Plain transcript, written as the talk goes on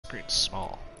screen's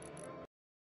small.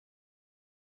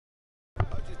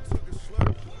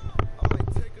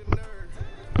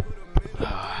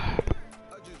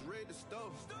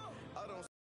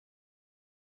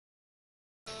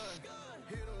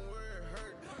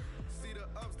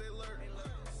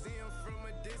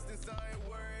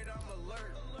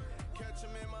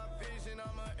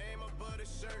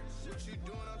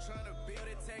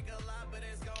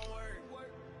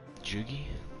 Jugi?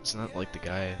 Isn't that like the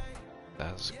guy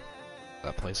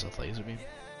that plays with laser beam?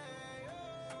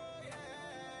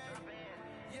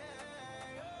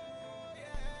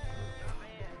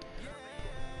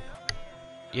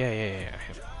 Yeah.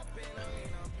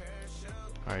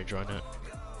 Alright, join it.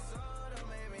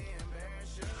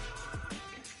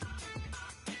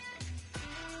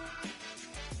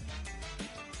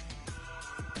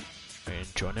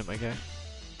 Alright, join it, my guy.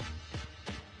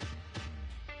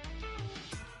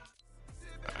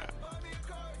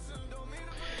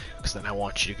 Because then I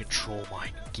want you to control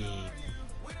my game.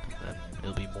 And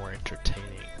it'll be more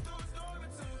entertaining.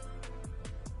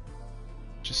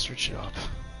 Just search it up.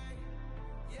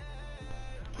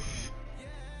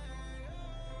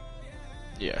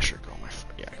 Yeah, sure, go on my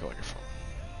phone. Yeah, go on your phone.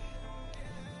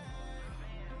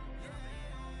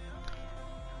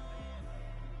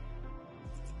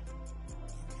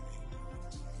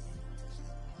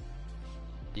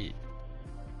 Yeah.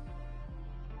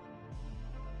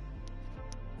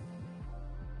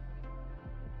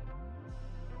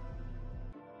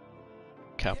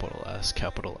 Capital S,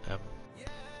 capital M.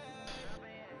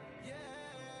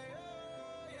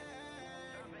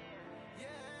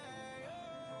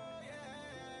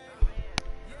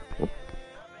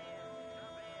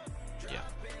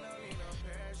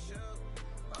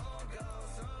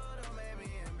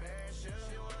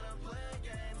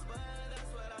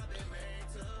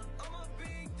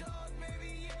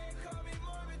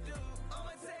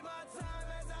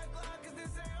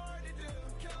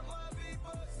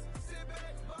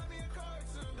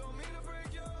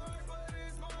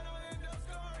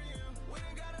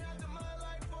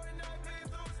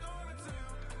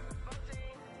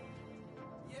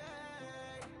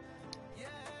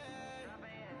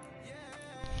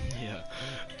 Yeah,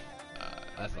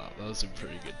 I thought that was a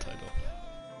pretty good title.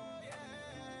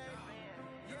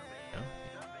 No?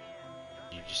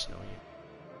 You just know you.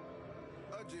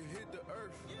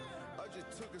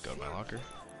 Go to my locker.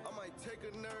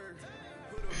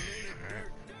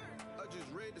 Alright.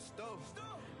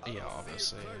 Yeah,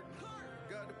 obviously.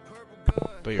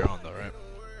 But you're on though, right?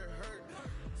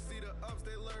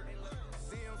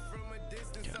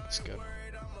 Yeah, that's good.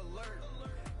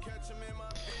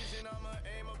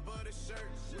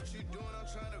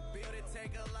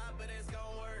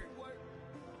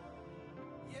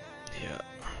 Yeah.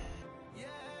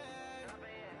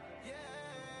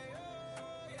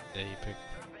 Yeah, you pick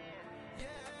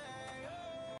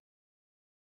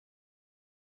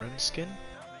friend skin?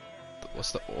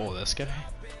 What's the this guy?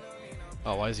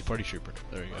 Oh, why is he party trooper?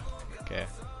 There we go. Okay.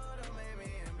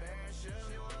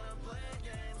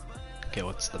 Okay,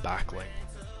 what's the back link?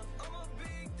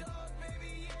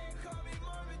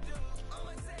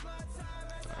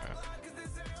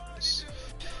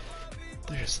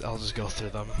 I'll just go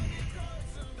through them.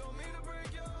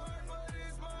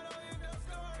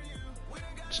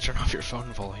 Just turn off your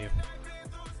phone volume.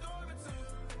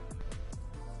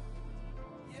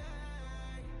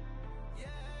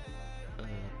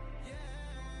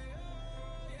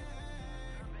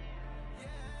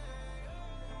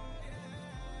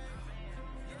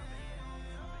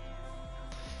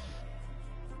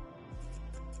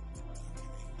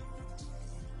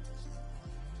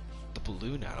 The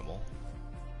balloon animal?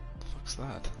 What the fuck's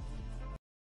that?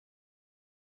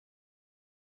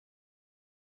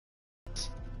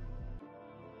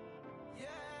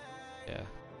 Yeah,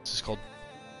 this is called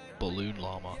Balloon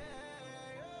Llama.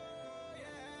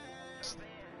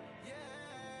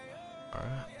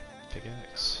 Alright,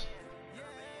 pickaxe.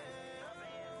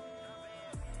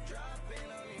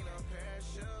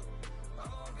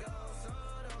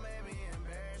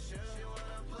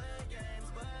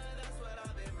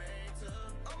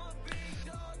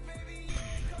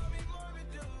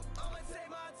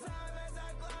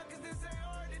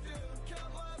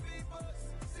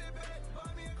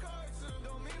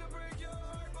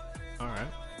 Alright,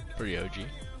 pretty OG.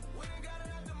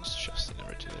 It's just the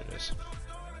number 2, there it is.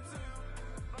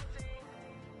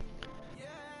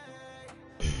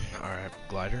 Alright,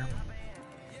 glider.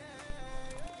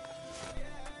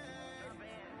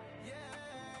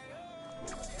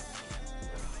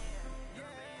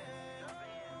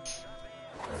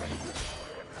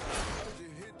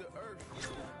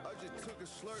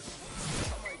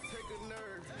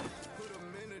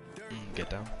 get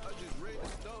down.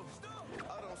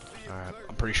 Alright,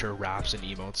 I'm pretty sure raps and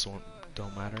emotes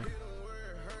don't matter.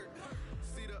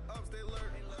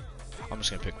 I'm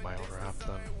just gonna pick my own rap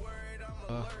then.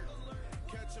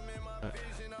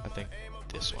 I think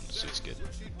this one suits good.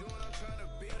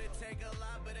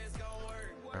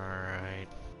 Alright.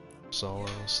 Solos,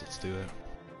 let's do it.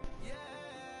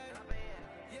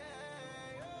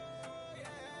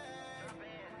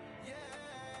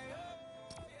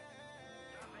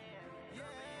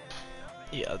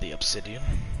 Yeah, the obsidian.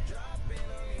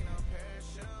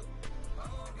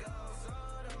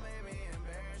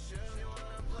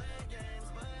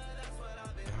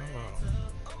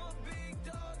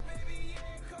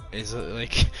 Is it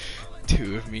like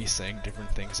two of me saying different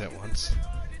things at once?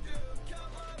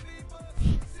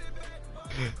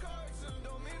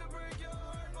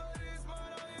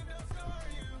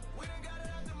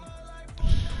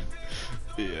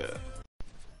 Yeah.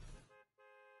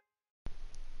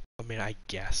 I mean, I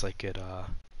guess I could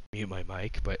mute my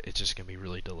mic, but it's just gonna be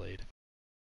really delayed.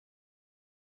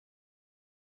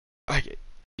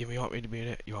 You want me to mute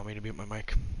it? You want me to mute my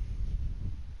mic?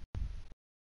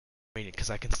 I mean, because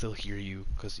I can still hear you,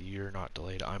 because you're not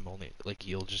delayed. I'm only, like,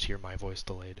 you'll just hear my voice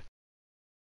delayed.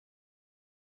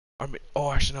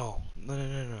 Oh, actually, no.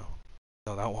 No.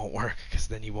 No, that won't work, because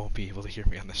then you won't be able to hear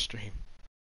me on the stream.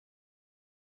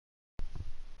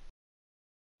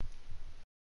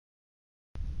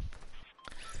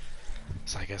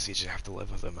 So I guess you just have to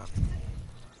live with it, man.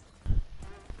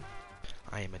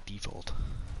 I am a default.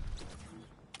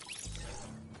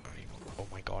 Oh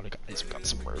my god, guys, we got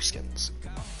some rare skins.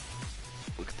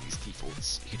 Look at these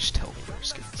defaults. You can just tell they're rare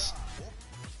skins.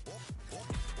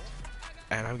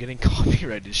 And I'm getting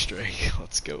copyrighted strike.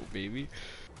 Let's go, baby.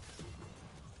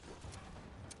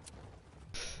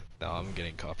 No, I'm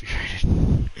getting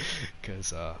copyrighted.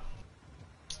 Cause,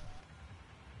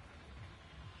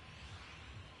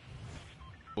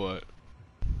 what?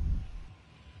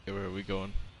 Okay, where are we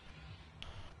going?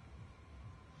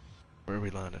 Where are we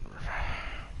landing?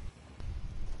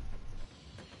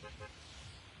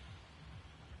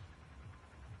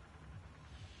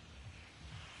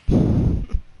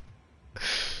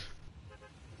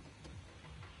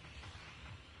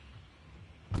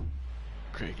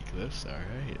 Craggy Cliffs,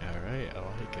 alright, I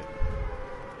like it.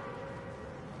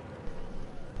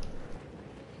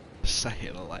 Say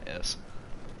it like this.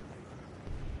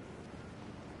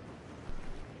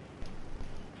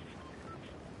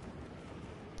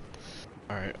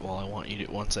 Alright, well I want you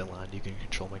to, once I land, you can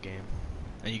control my game.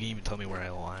 And you can even tell me where I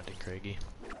landed, Craigie.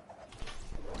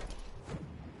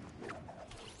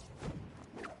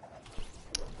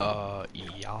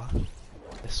 Yeah.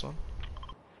 This one?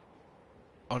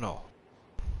 Oh no.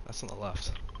 That's on the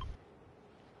left.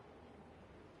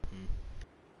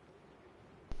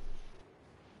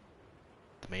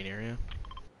 The main area?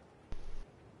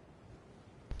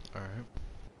 Alright.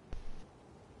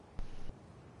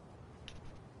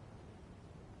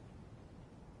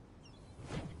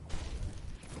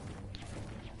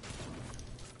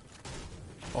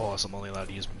 Oh, so I'm only allowed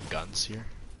to use guns here?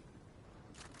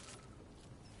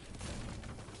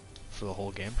 For the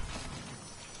whole game?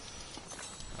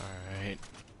 Alright.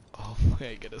 Oh,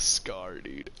 I get a scar,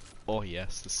 dude. Oh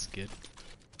yes, this is good.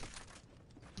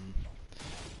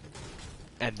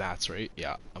 And mats, right?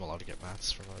 Yeah, I'm allowed to get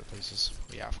mats from other places.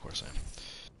 Yeah, of course I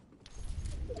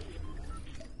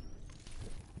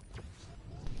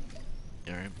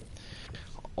am. Alright.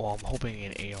 Oh, I'm hoping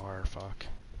an AR, fuck.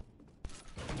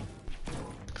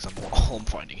 Because all I'm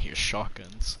finding here is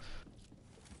shotguns.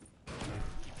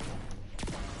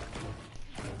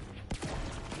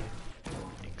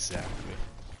 Exactly.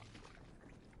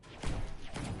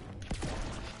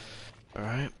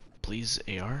 Alright, please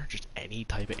AR. Just any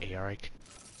type of AR. I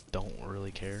don't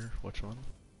really care which one.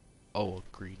 Oh,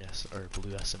 green or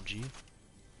blue SMG.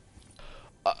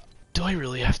 Do I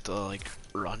really have to like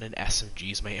run an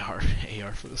SMG as my AR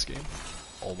for this game?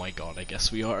 Oh my god, I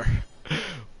guess we are.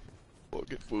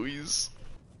 Fucking boys.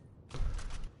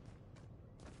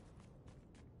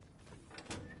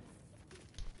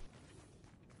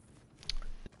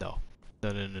 No.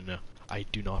 No. I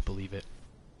do not believe it.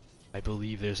 I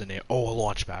believe there's an oh, a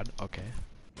launch pad. Okay.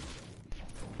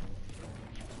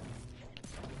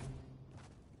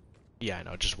 Yeah, I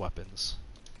know, just weapons.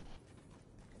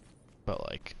 But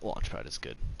like, launch pad is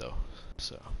good though.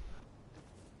 So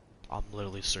I'm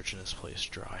literally searching this place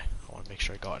dry. I want to make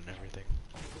sure I got in everything.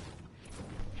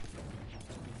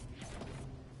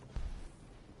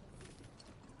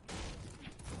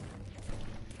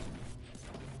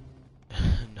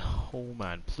 No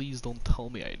man, please don't tell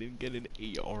me I didn't get an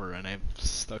AR and I'm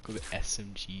stuck with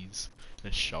SMGs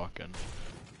and a shotgun.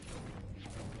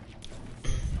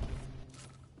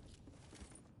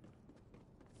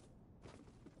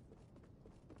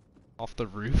 Off the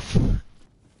roof.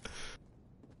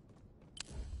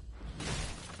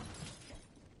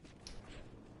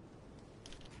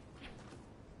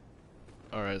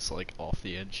 Alright, it's like off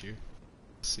the edge here.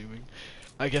 Assuming.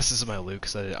 I guess this is my loot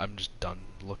because I'm just done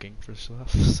looking for stuff,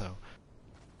 so.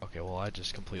 Okay, well I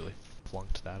just completely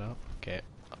flunked that up. Okay,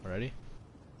 ready?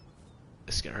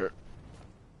 This is gonna hurt.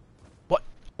 What?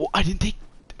 Oh, I didn't take.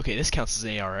 Okay, this counts as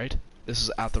an AR, right? This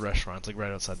is at the restaurant. It's like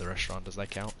right outside the restaurant. Does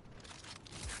that count?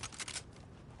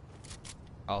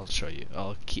 I'll show you.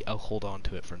 I'll hold on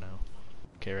to it for now.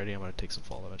 Okay, ready? I'm gonna take some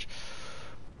fall damage.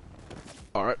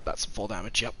 Alright, that's some fall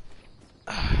damage, yep.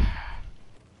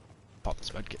 Pop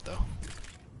this medkit though.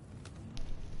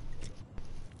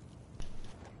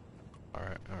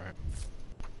 Alright, alright.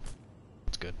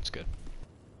 It's good, it's good.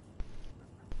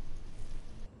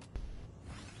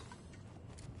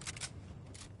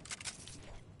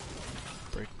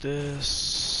 Break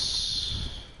this.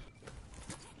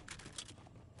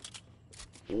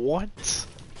 What?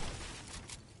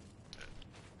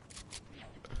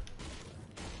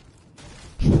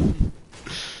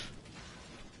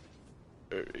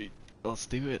 Alright, let's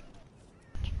do it.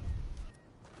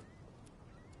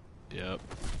 Yep.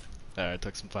 Alright,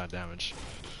 took some fire damage.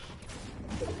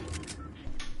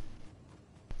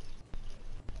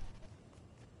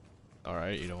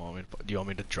 Alright, you don't want me to, do you want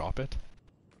me to drop it?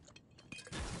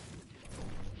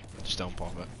 Just don't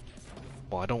pop it.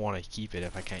 Well, I don't want to keep it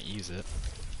if I can't use it.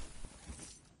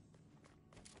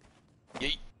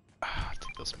 Yay! Ah,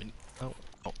 take those mini. Oh,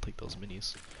 I'll take those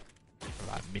minis. Or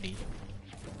that mini.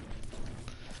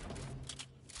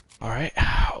 Alright.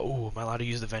 Oh, am I allowed to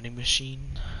use the vending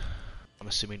machine? I'm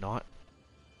assuming not.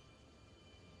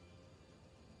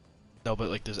 No, but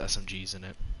like there's SMGs in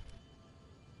it.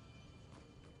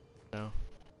 No.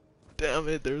 Damn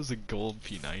it, there's a gold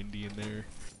P90 in there.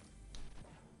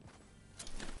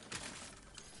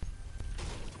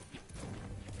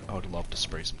 I would love to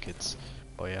spray some kids.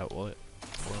 Oh yeah, what?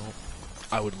 Well,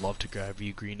 I would love to grab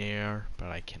you green AR, but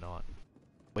I cannot.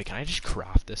 Wait, can I just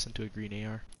craft this into a green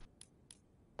AR?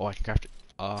 Oh, I can craft it.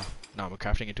 No, I'm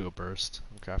crafting it into a burst.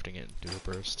 I'm crafting it into a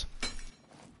burst.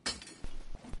 There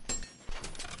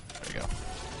we go.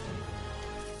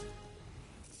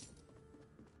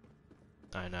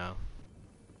 I know.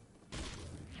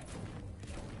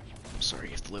 I'm sorry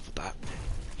you have to live with that.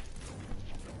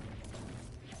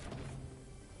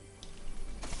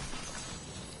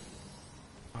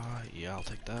 Yeah, I'll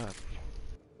take that.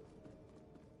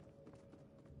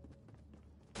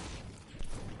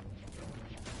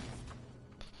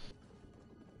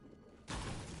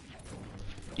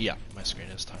 Yeah, my screen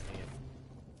is tiny.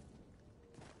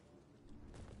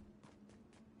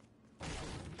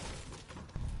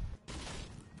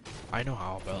 I know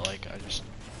how, but like, I just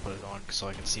put it on so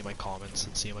I can see my comments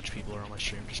and see how much people are on my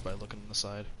stream just by looking on the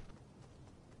side.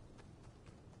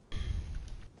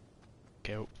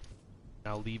 Okay,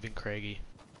 now leaving Craigie.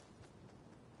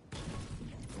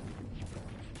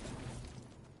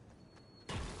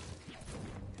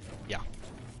 Yeah.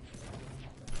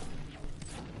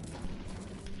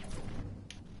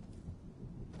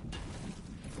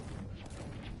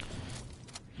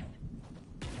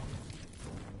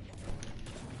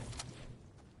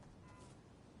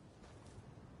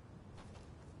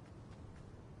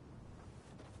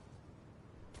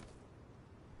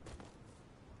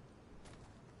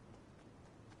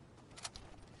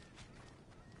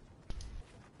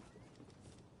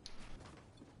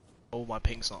 Oh, my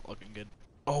ping's not looking good.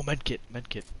 Oh, medkit,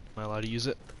 medkit. Am I allowed to use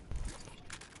it?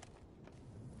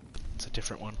 It's a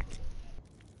different one.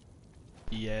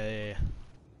 Yeah.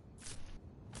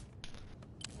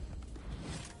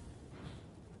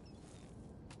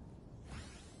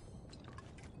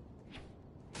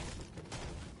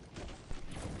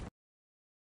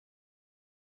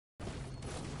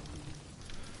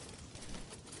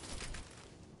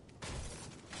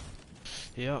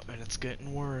 Yep, and it's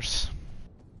getting worse.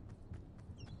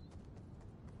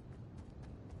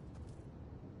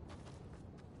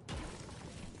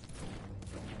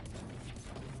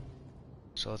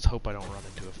 So let's hope I don't run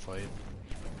into a fight.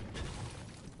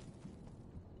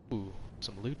 Ooh,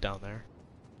 some loot down there.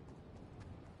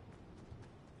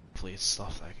 Hopefully it's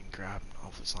stuff that I can grab.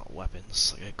 Hopefully it's not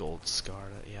weapons, like a gold scar.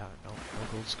 Yeah, no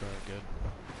gold scar, good.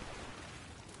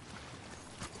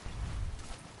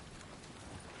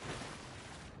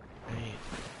 Hey,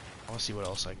 I wanna see what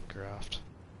else I can craft.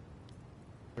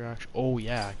 Oh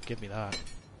yeah, give me that.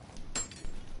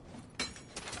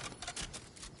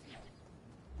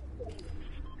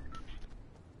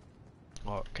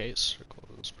 Oh, okay, circle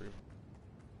is pretty.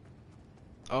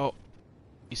 Oh,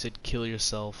 you said kill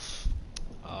yourself.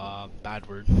 Bad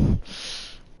word.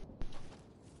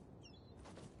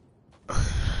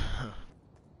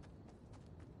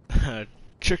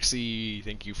 Trixie,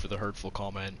 thank you for the hurtful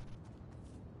comment.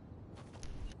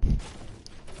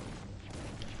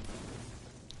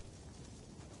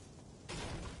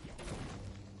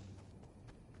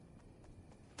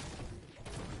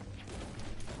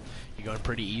 You going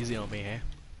pretty easy on me, eh?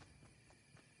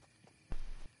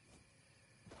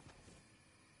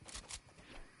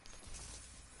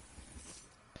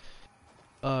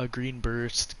 Green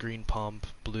burst, green pump,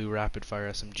 blue rapid fire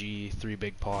SMG, 3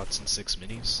 big pots, and 6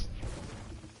 minis.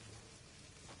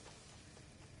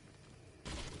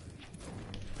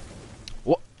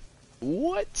 What?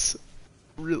 What?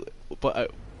 Really?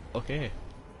 But okay.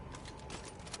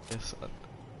 Yes.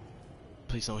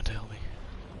 Please don't tell me.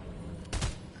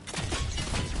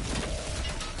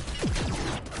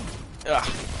 Ah.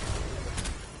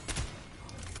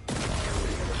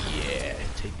 Yeah,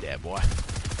 take that, boy.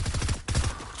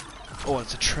 Oh,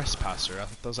 it's a trespasser. I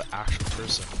thought that was an actual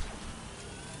person.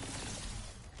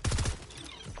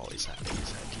 Oh, he's had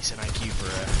decent IQ for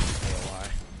a AOI.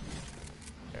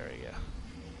 There we go.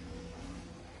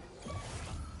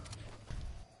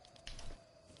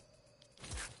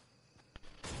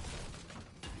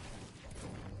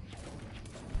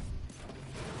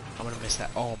 I'm gonna miss that.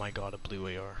 Oh my god, a blue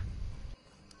AR.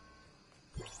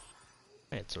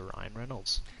 Hey, it's a Ryan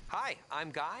Reynolds. Hi, I'm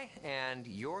Guy, and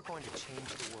you're going to change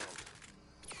the world.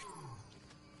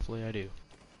 Hopefully I do.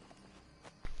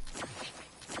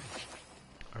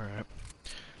 Alright.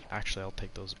 Actually, I'll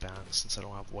take those bands since I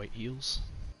don't have white heels.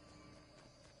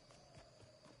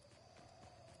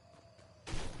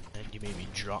 And you made me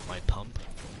drop my pump.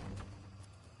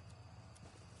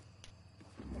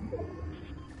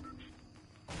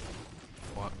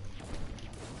 What?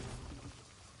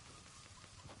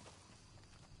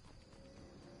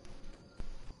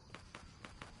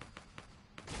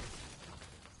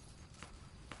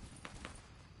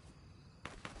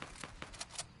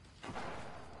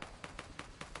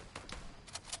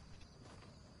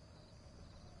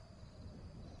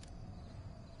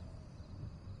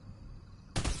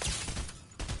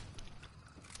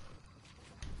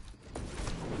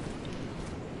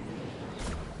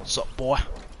 What's up, boy?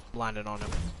 Landed on him.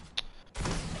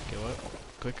 Okay, what?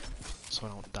 Quick, so I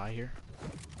don't die here.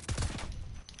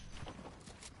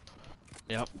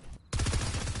 Yep.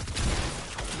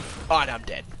 Oh, and I'm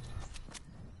dead.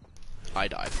 I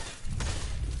died.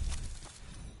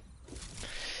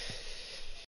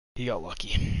 He got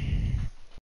lucky.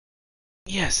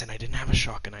 Yes, and I didn't have a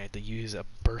shotgun. I had to use a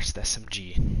burst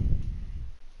SMG.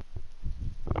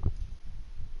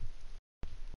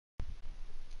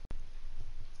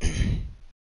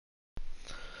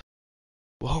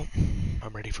 Well,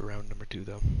 I'm ready for round number 2,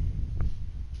 though.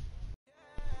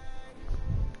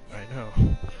 I know.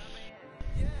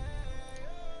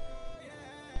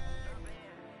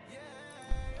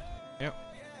 Yep.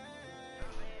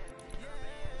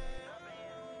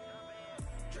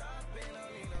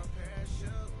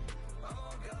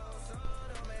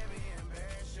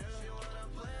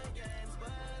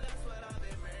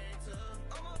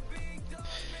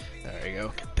 There you go.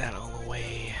 Get that all the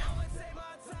way.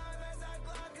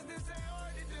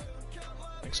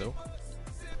 I think so.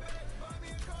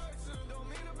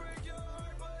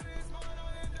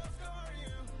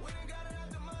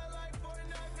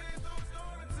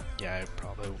 Yeah, I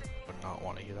probably would not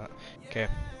want to hear that. Okay,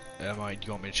 do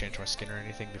you want me to change my skin or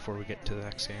anything before we get to the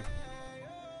next game?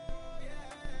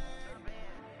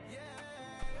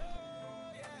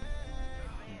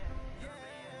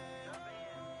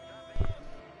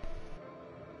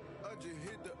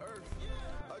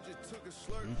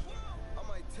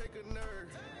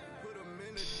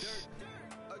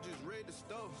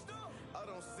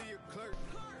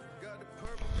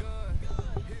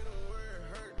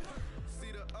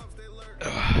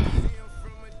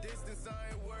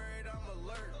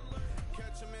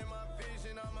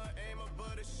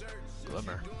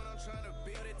 Glimmer.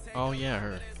 Oh yeah,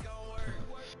 her.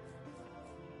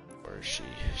 Where is she?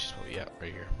 She's probably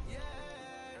right here.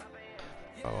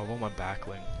 Oh, I want my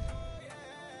backling.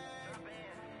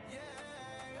 Do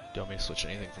you want me to switch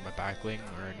anything from my backling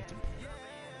or anything?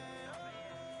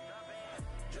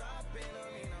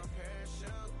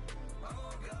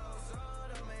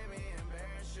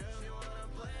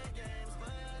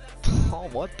 Oh,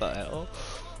 what the hell?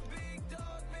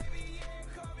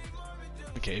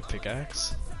 Okay,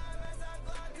 pickaxe.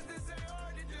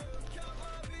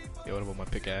 Yeah, what about my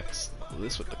pickaxe? Well,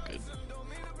 this would look good.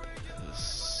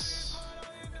 This...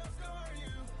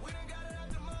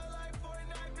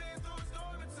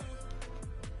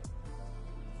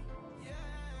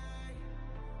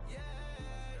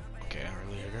 Okay,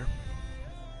 early hitter.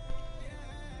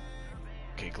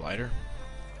 Okay, glider.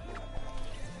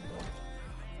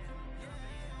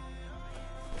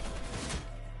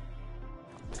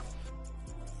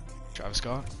 Travis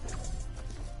Scott.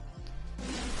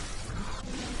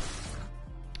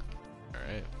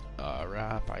 Alright.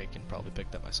 Rap, I can probably pick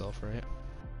that myself, right?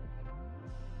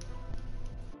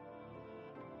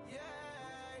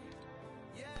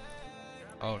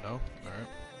 Oh no? Alright.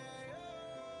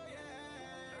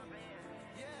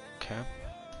 Okay.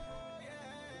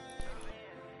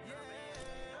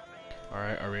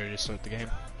 Alright, are we ready to start the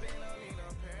game?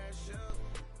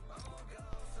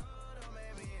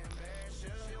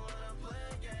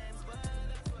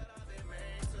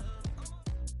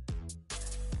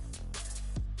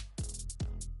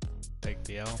 Take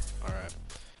the L. Alright.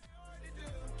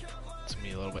 It's gonna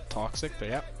be a little bit toxic, but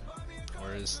yeah.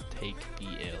 Where is take the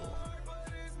L?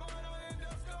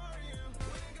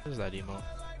 What is that emote?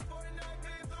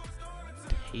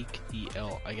 Take the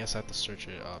L. I guess I have to search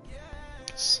it up.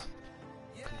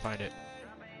 Couldn't find it.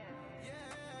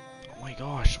 Oh my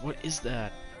gosh, what is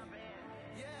that?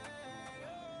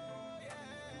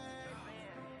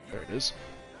 There it is.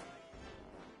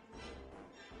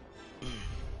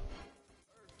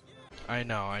 I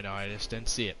know, I just didn't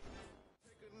see it.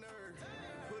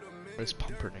 Where's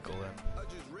Pumpernickel then?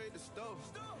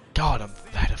 God, I'm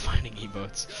bad at finding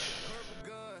emotes.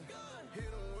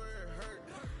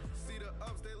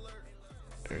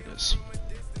 There it is.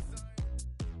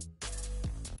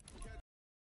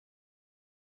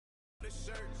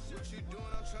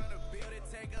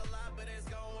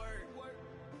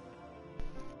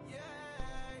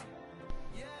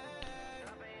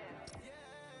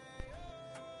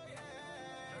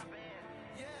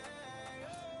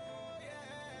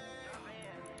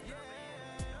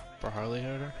 For Harley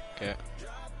Herder? Okay.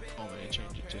 Oh, man,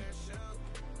 change it too.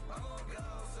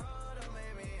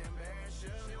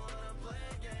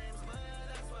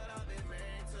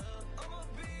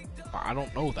 I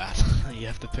don't know that. You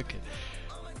have to pick it.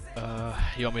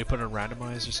 You want me to put it on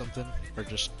randomize or something? Or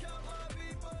just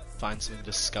find something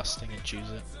disgusting and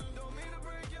choose it?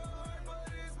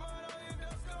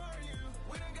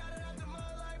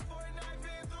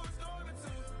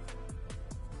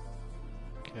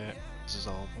 Okay, this is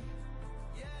all of them.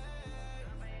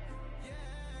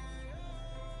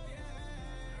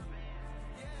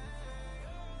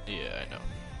 Yeah, I know.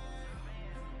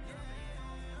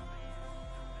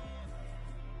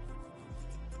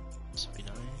 This would be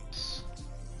nice.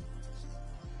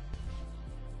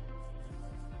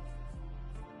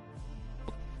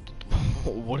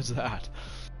 What is that?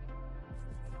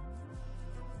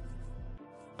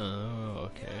 Oh,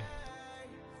 okay.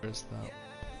 Where's that?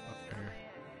 Up there.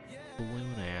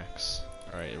 Balloon axe.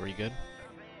 Alright, are we good?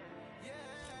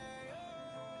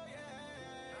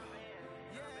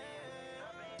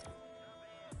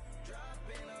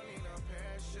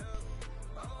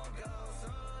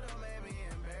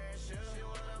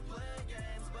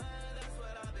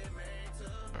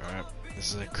 Alright,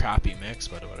 this is a crappy mix,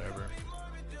 but whatever.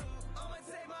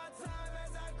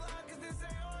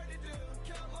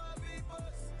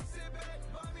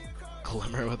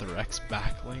 Glimmer with a Rex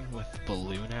backling with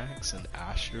Balloon Axe and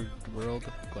Asher World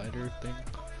glider thing.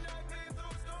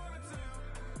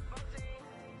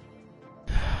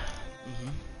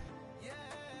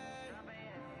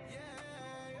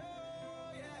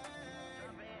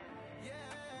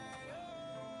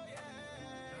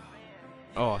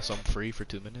 Oh, so I'm free for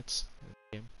 2 minutes in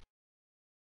the game.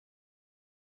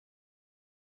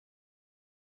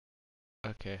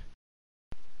 Okay.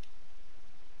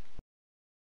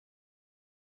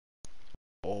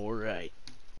 Alright.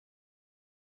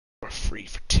 We're free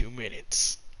for 2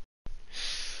 minutes.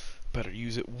 Better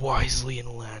use it wisely and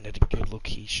land at a good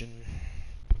location.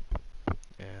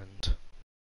 And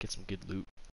get some good loot.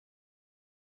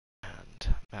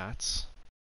 And mats.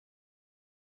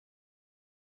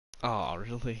 Oh,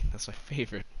 really? That's my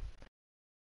favorite.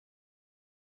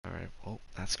 Alright, well,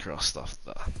 that's crossed off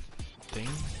the thing.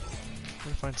 I'm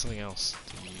gonna find something else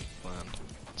to land.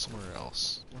 Somewhere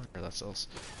else. Where that's else.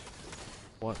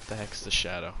 What the heck's the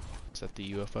shadow? Is that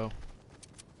the UFO?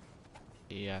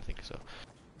 Yeah, I think so.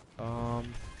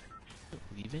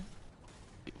 Leaving?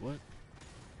 Wait, what?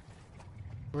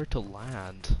 Where to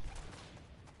land?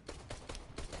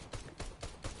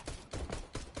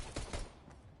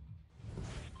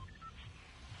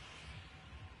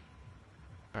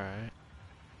 Alright.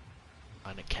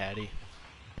 On a caddy.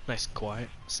 Nice, quiet,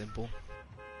 simple.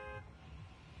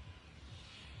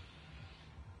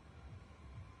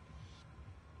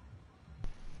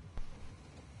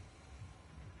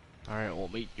 Alright, well,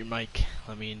 mute your mic.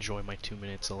 Let me enjoy my 2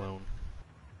 minutes alone.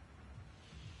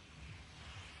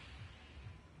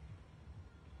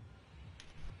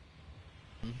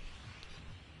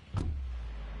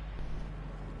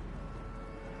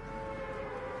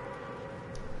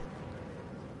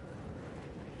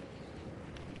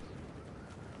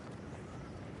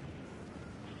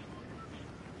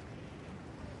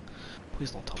 Please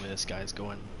don't tell me this guy's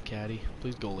going caddy.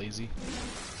 Please go lazy.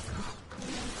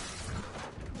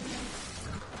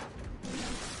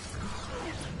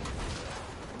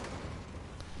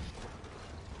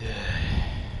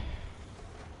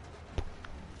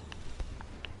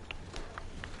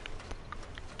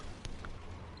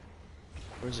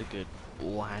 Where's a good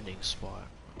landing spot?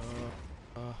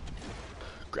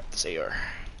 Grab this AR.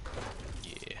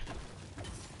 Yeah.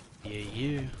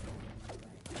 Yeah.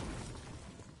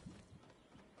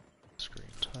 Screen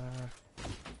tag.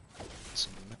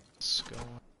 Some mats going.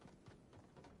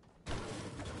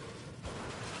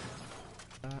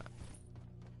 That.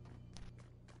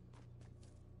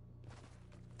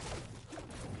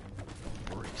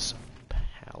 Break some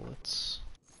pallets.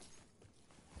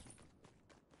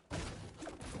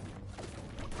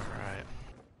 Alright.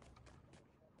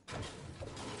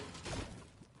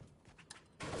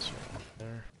 This one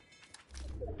there.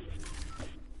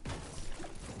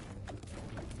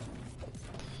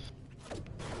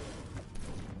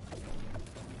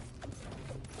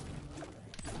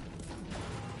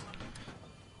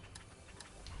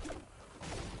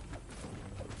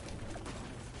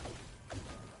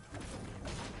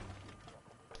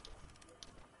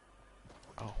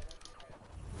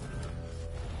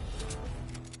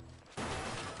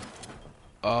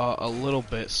 A little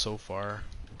bit so far.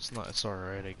 It's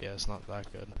alright, I guess. Not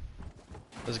that good.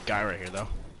 There's a guy right here, though.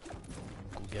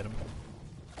 Go get him.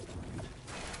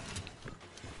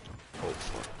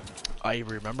 Hopefully. I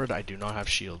remembered I do not have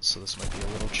shields, so this might be a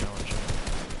little challenging.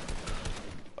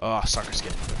 Ah, soccer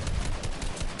skin.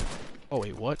 Oh,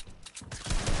 wait, what?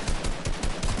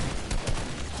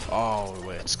 Oh,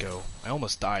 wait, let's go. I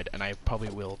almost died, and I probably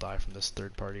will die from this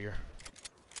third party here.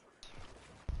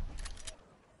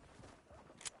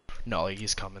 No, like,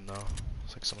 he's coming though.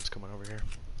 It's like someone's coming over here.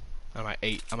 I'm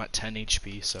at 10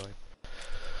 HP, so I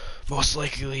most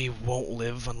likely won't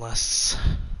live unless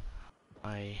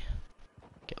I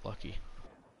get lucky.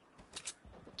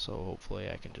 So hopefully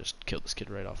I can just kill this kid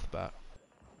right off the bat.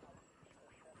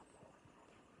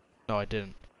 No, I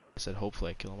didn't. I said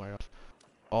hopefully I kill him right off.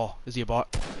 Oh, is he a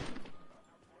bot?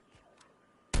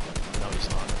 No, he's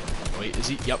not. Wait, is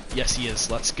he? Yep, yes he is.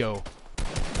 Let's go.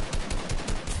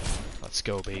 Let's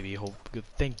go, baby. Good.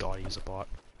 Thank God he's a bot.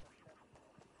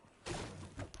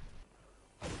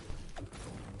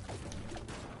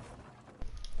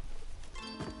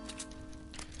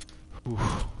 Ooh,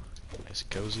 nice and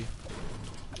cozy.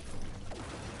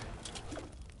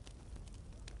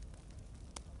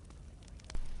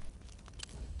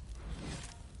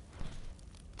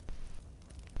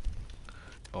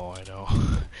 Oh, I know.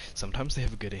 Sometimes they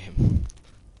have a good aim.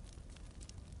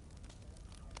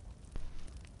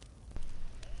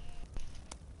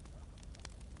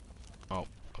 Oh,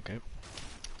 okay.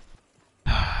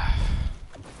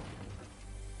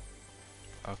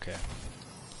 Okay.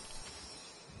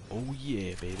 Oh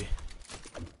yeah, baby.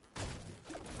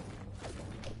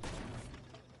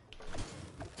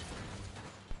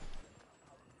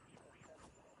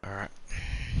 Alright.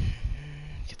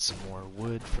 Get some more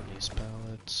wood from these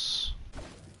pallets.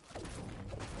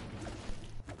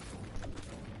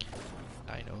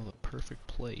 I know the perfect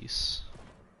place.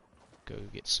 Go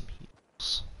get some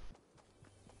heals.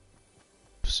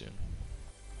 Soon.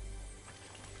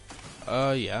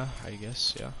 Yeah, I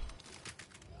guess, yeah.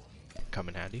 Come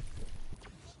in handy.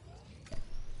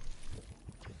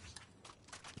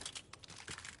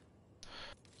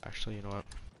 Actually, you know what?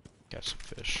 Got some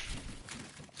fish.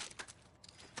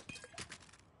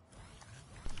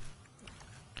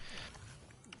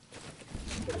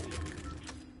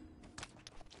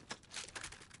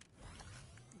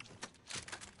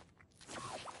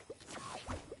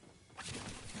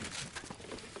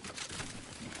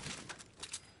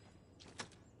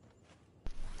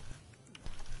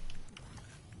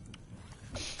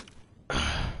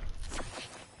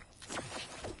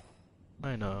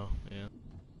 I know, yeah.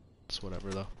 It's whatever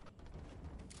though.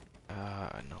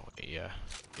 No, yeah.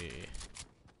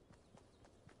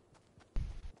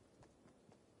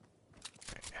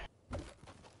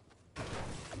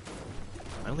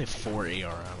 I only have 4 AR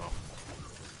ammo.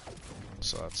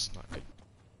 So that's not good.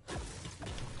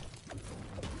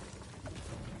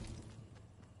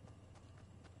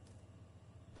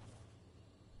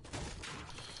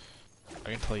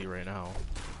 I can tell you right now.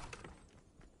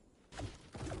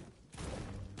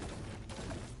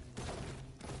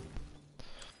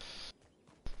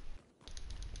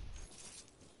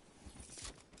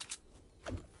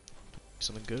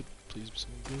 Something good? Please be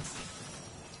something good.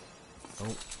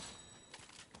 Oh.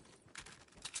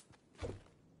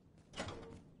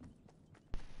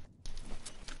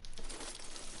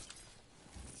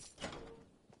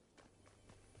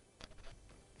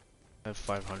 have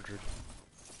 500.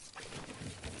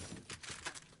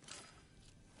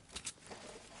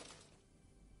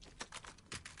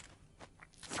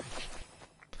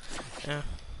 Yeah.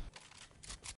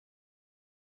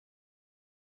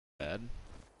 Bad.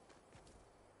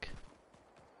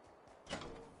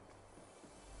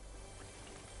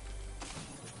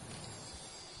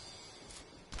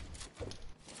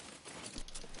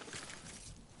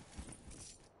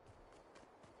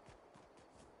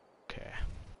 Okay.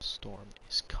 Storm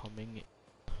is coming.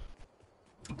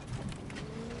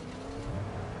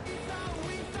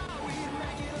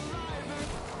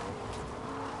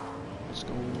 Let's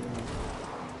go.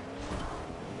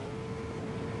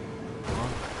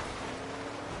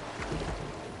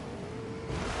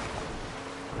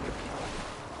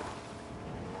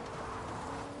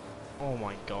 Oh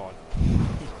my god.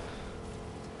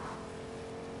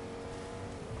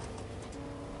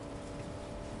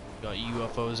 Got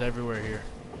UFOs everywhere here.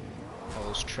 All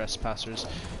those trespassers.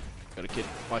 Got a kid.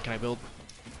 Why can't I build?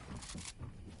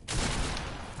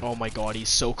 Oh my god, he's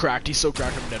so cracked. He's so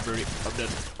cracked. I'm dead, Birdie. I'm dead.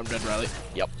 I'm dead, Riley.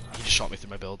 Yep. He just shot me through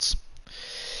my builds.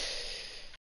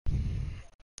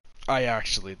 I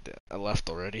left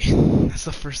already. That's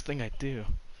the first thing I do.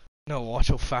 No, watch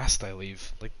how fast I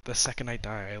leave. Like, the second I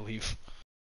die, I leave.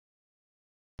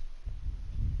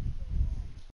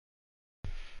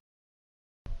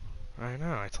 I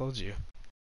know, I told you.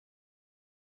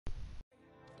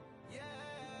 It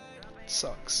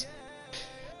sucks.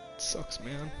 It sucks,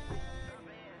 man.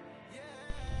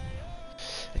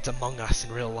 It's Among Us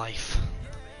in real life.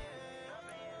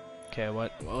 Okay,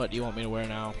 what do you want me to wear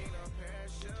now?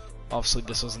 Obviously,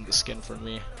 this wasn't the skin for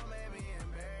me.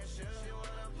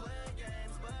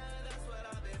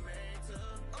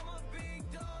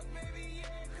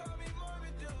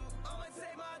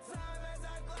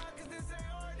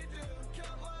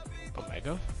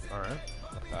 Omega? Alright,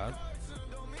 not bad.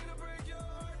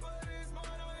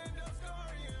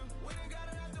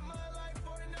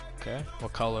 Okay,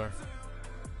 what color?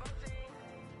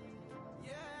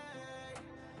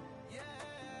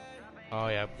 Oh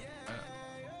yeah.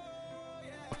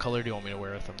 What color do you want me to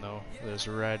wear with them though? There's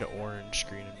red, orange,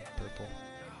 green, and purple.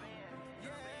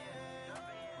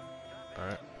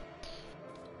 Alright.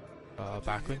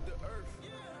 Backling?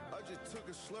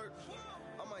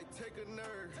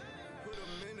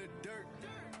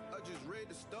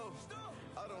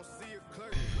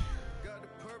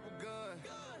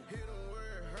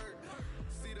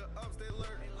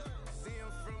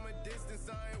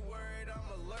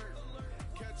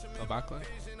 A backline?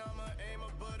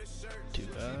 Too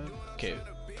bad. Okay.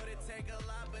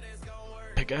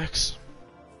 Pickaxe.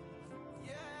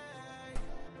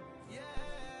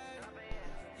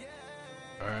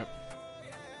 Alright.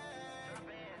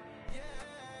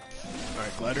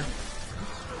 Alright, glider.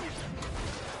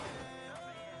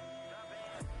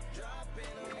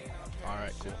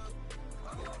 Alright,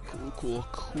 cool.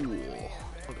 Cool.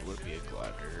 What would be a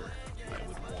glider I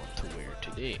would want to wear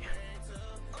today?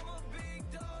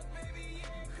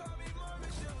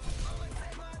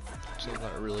 So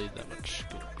not really that much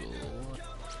Google.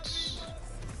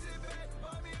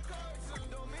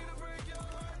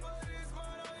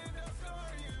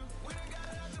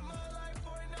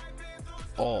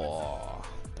 Oh,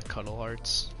 the cuddle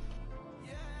hearts.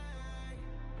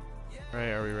 Right,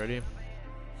 are we ready?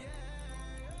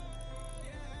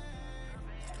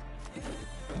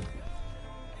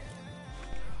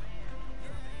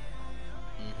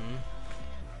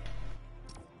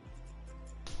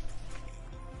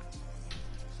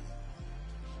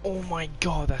 Oh my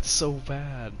god, that's so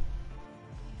bad.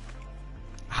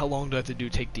 How long do I have to do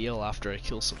take DL after I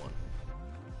kill someone?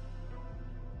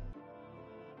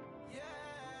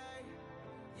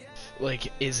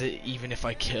 Like, is it even if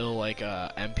I kill like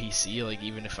a NPC? Like,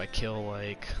 even if I kill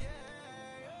like...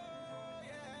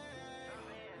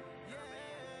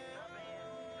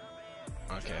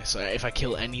 Okay, so if I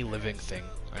kill any living thing,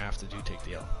 I have to do take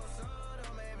DL.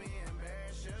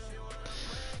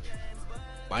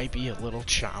 Might be a little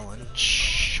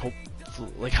challenge.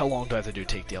 Hopefully, like, how long do I have to do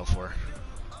take DL for?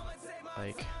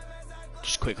 Like,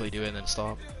 just quickly do it and then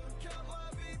stop.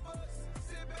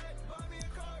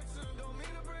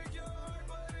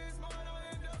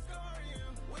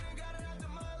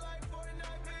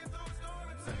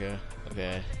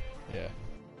 Okay, yeah.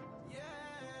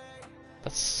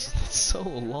 That's so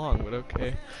long, but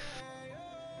okay.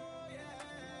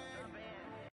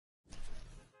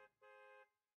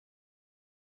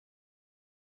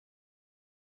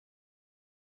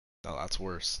 No, that's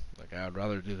worse. Like, I'd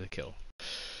rather do the kill.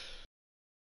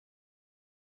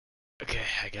 Okay,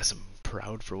 I guess I'm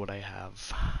proud for what I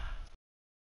have.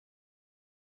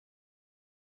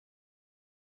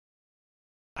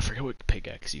 I forget what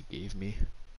pickaxe you gave me.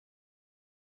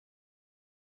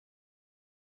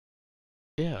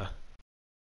 Yeah.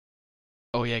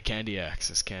 Oh yeah, Candy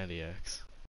Axe is Candy Axe.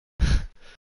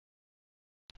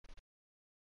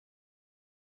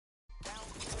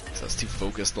 So I was too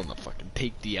focused on the fucking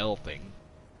take the L thing.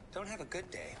 Don't have a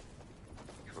good day.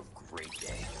 Have a great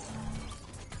day.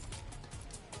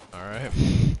 Alright.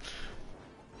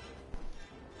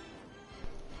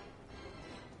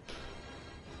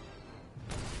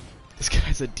 This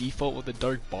guy's a default with a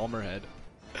dark bomber head.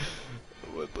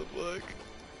 What the fuck?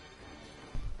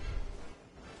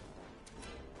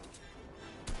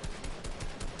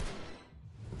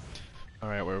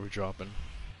 Alright, where are we dropping?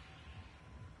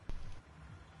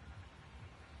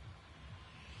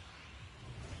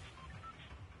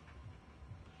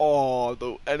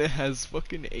 Oh, and it has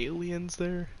fucking aliens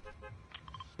there.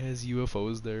 It has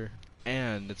UFOs there,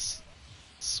 and it's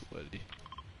sweaty.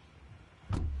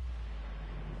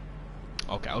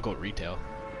 Okay, I'll go retail.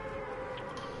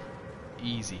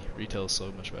 Easy. Retail is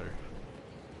so much better.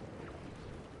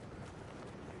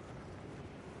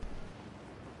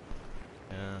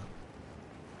 Yeah.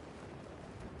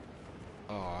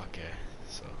 Oh, okay.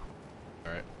 So,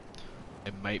 alright.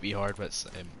 It might be hard, but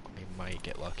I might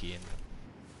get lucky and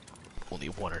only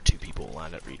 1 or 2 people will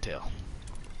land at retail.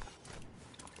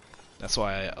 That's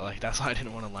why that's why I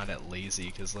didn't want to land at lazy,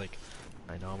 because like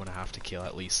I know I'm gonna have to kill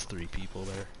at least 3 people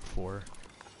there. 4.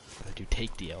 I do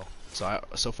take DL.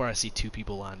 So far I see 2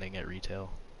 people landing at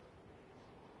retail.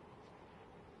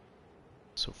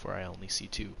 So far I only see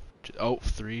 2. Oh,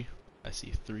 3. I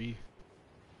see 3.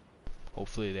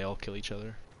 Hopefully they all kill each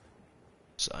other.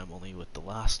 So I'm only with the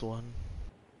last one.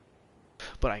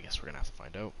 But I guess we're gonna have to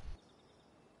find out.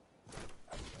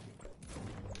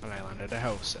 And I landed at a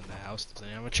house, and the house doesn't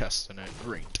have a chest in it.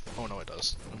 Great. Oh no, it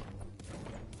does.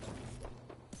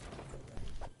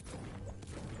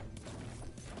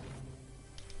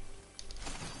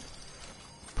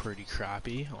 Pretty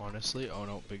crappy, honestly. Oh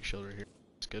no, big shield right here.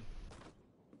 It's good.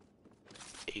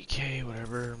 AK,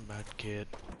 whatever, med kit.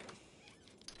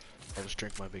 I'll just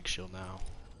drink my big shield now.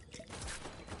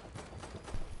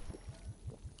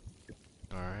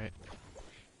 Alright.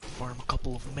 Farm a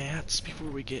couple of mats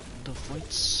before we get into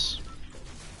fights.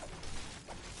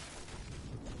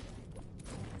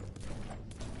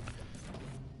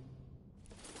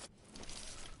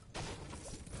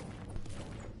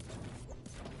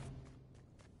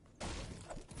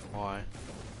 Why?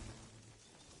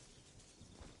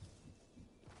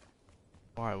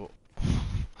 Why?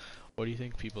 What do you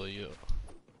think people use?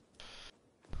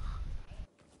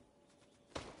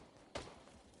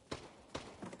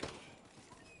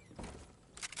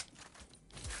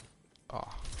 Oh.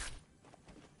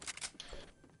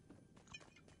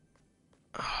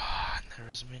 Ah, and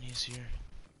there's minis here.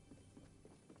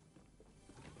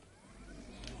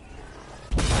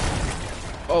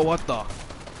 Oh, what the?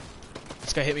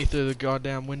 This guy hit me through the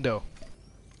goddamn window.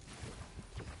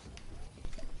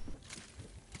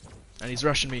 And he's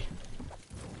rushing me.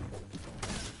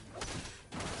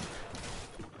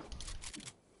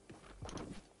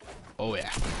 Oh yeah.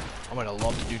 I'm gonna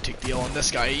love to do tick deal on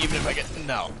this guy, even if I get...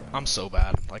 No, I'm so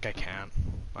bad. Like, I can't.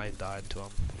 I died to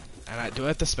him. And I do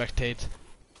have to spectate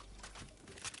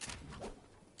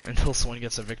until someone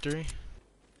gets a victory.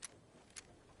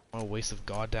 What a waste of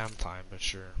goddamn time, but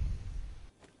sure.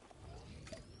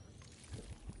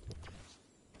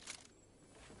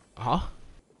 Huh?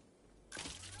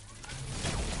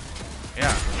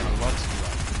 Yeah, I'd love to do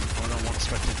that. I don't want to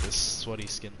spectate this sweaty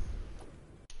skin.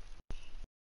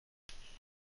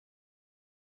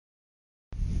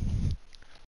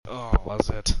 Oh, was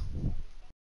it?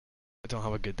 I don't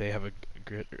have a good day, have a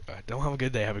great... I don't have a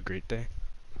good day, have a great day.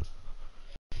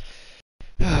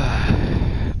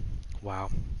 Wow,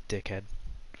 dickhead.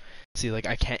 See, like,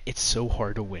 I can't... It's so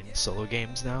hard to win solo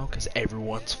games now, because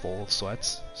everyone's full of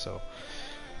sweats, so...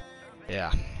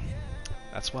 Yeah.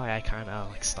 That's why I kinda,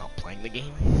 like, stopped playing the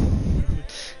game.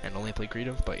 And only play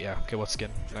creative, but yeah. Okay, what's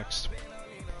skin? Next.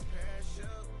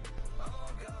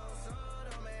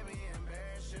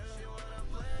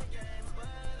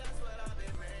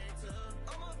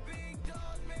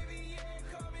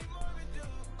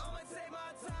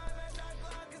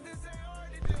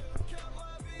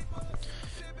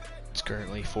 It's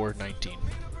currently 4:19.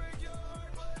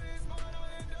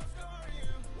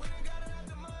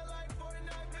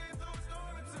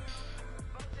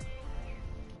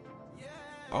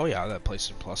 Oh yeah, that plays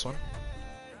in +1.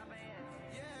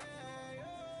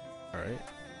 Alright.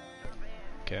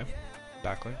 Okay.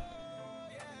 Backlane.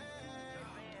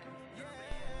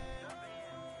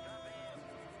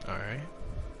 Alright.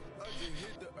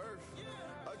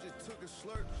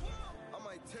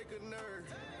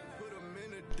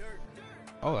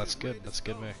 Oh, that's good. That's a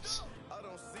good mix.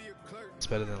 It's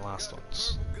better than the last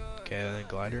ones. Okay, and then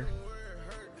glider.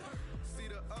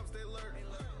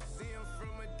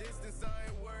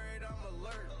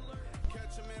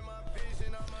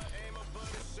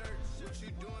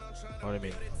 What do you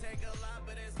mean?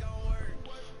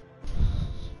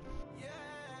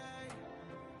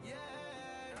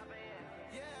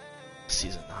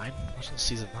 Season 9? What's in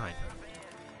Season 9?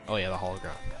 Oh yeah, the hologram.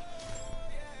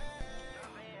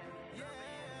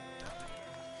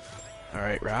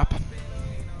 Alright, rap.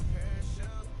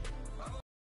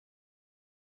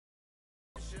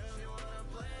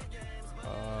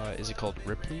 Is it called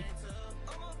Ripley?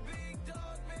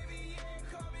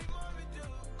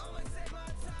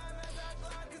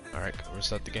 Alright, we'll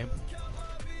start the game.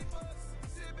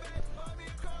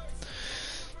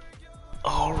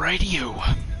 Alrighty you!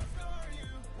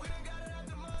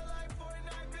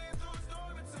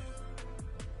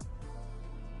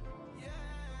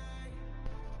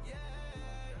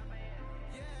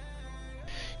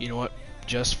 You know what?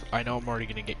 I know I'm already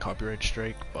gonna get copyright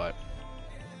strike, but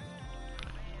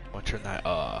I'll turn that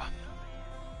uh-huh.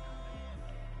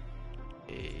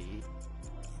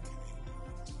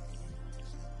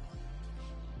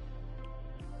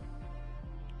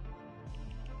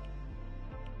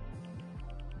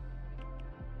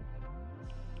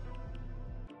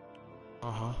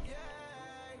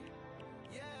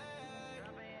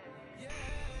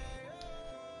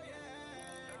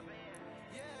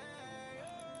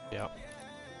 Yep.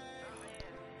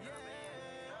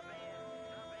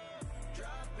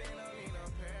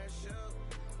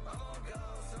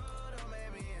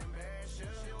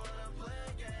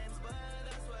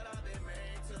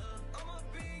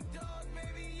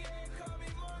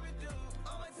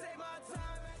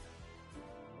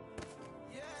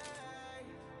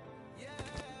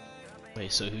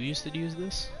 Wait, so who used to use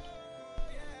this?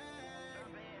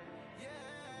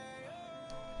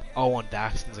 Oh, on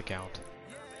Daxton's account.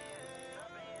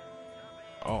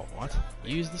 Oh, what?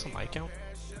 You use this on my account?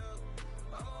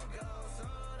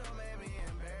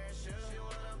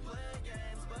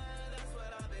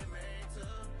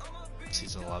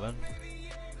 Season 11?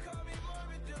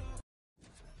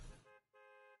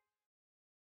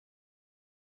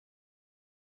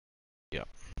 Yep.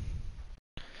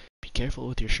 Be careful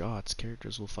with your shots.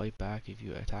 Characters will fight back if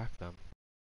you attack them.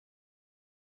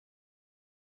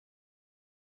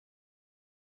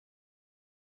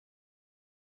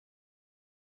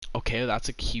 Okay, that's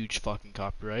a huge fucking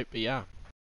copyright, but yeah.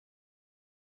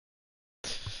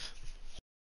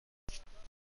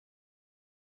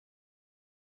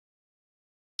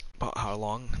 About how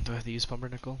long do I have to use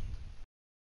pumpernickel?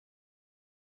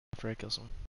 After I kill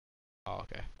someone? Oh,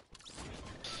 okay.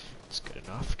 It's good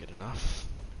enough, good enough.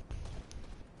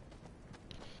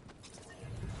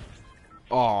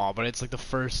 Oh, but it's like the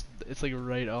first, it's like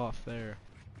right off there.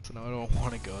 So now I don't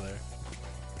want to go there.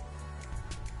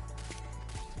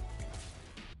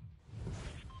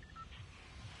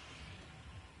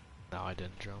 No, I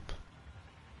didn't jump.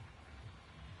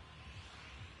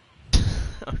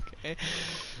 Okay.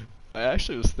 I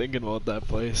actually was thinking about that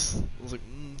place. I was like,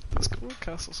 this cool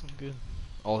castle sounds good.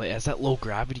 Oh, it has that low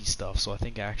gravity stuff, so I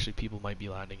think actually people might be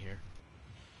landing here.